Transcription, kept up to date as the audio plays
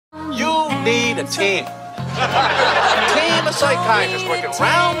need a team. A team of psychiatrists working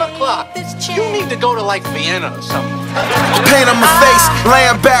round the clock. You need to go to like Vienna or something. Pain on my face,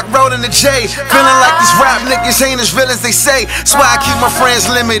 laying back, rolling the J. Feeling like these rap niggas ain't as real as they say. That's why I keep my friends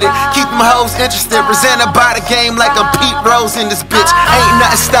limited, keep them hoes interested. Presented by the game like I'm Pete Rose in this bitch. Ain't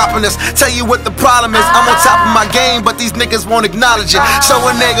nothing stopping us. Tell you what the problem is, I'm on top of my game, but these niggas won't acknowledge it. So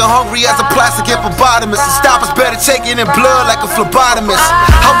a nigga hungry as a plastic hippopotamus. To stop us better taking in blood like a phlebotomist.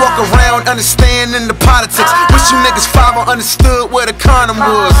 I walk around understanding the politics. Wish you niggas 5 understood where the condom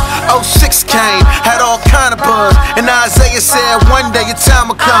was. 06 came, had all kind of buzz. And Isaiah said one day your time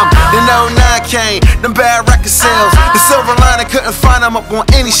will come. Then 09 came, them bad record sales. The silver lining couldn't find them up on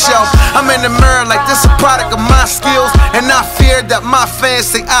any shelf. I'm in the mirror like this a product of my skills. And I fear that my fans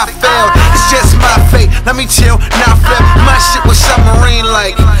say I failed. It's just my fate, let me chill, now flip. My shit was submarine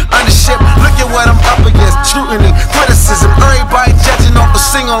like under ship. Look at what I'm up against, scrutiny, criticism. Everybody judging off a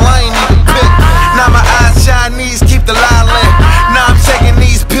single I ain't even pick. Now my eyes Chinese, keep the lie lit. Now I'm taking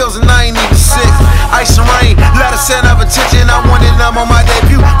these pills and I ain't even sick. Ice and rain, let us center of attention. I wanted them on my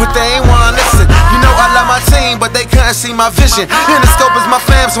debut, but they ain't wanna listen. You know I love my team, but they couldn't see my vision. In the scope is my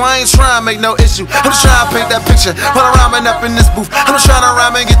fam, so I ain't trying to make no issue. I'm just trying to paint that picture while I'm rhyming up in this booth. I'm just trying to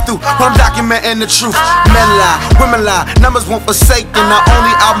rhyme and get through while I'm documenting the truth. Men lie, women lie, numbers won't forsake. And the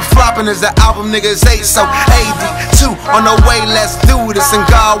only album flopping is the album niggas hate. So AD2 on the way, let's do this. And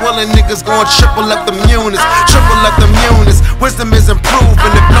God willing, niggas gon' triple up them units, triple up them units. Wisdom is improved,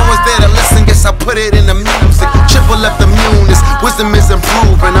 and if no one's there to listen, guess I put it in the music. Triple up them units, wisdom is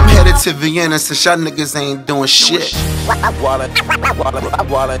improved, and I'm headed to Vienna since y'all niggas ain't doing shit.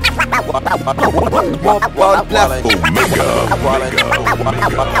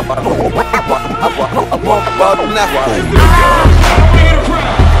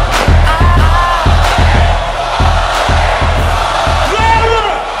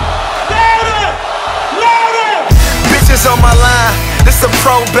 Bitches on my line, this a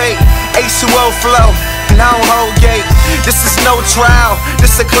probate, H2O flow, and I don't hold gate. This is no trial,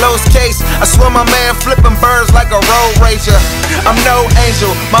 this a closed case. I swear my man flipping birds like a road rager. I'm no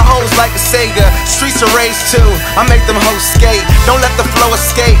angel, my hoes like a Sega. Streets are rage too, I make them hoes skate. Don't let the flow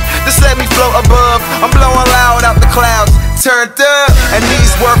escape, just let me float above. I'm blowing loud out the clouds, turned up, and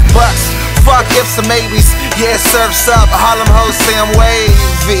these worth bucks. Fuck ifs and maybes, yeah, surf's up. Harlem hoes say I'm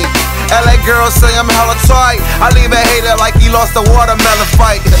wavy, LA girls say I'm hella tight. I leave a hater like he lost a watermelon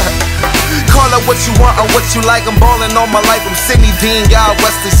fight. Call it what you want or what you like. I'm ballin' all my life. I'm Sidney Dean, y'all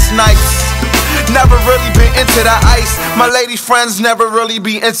Wesley Snipes. Never really been into the ice. My lady friends never really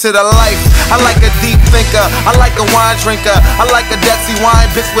be into the life. I like a deep thinker, I like a wine drinker, I like a Detsy wine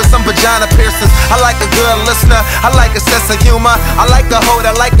bitch with some vagina piercings. I like a good listener, I like a sense of humor. I like a hoe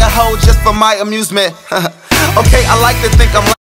that like a hoe just for my amusement. Okay, I like to think I'm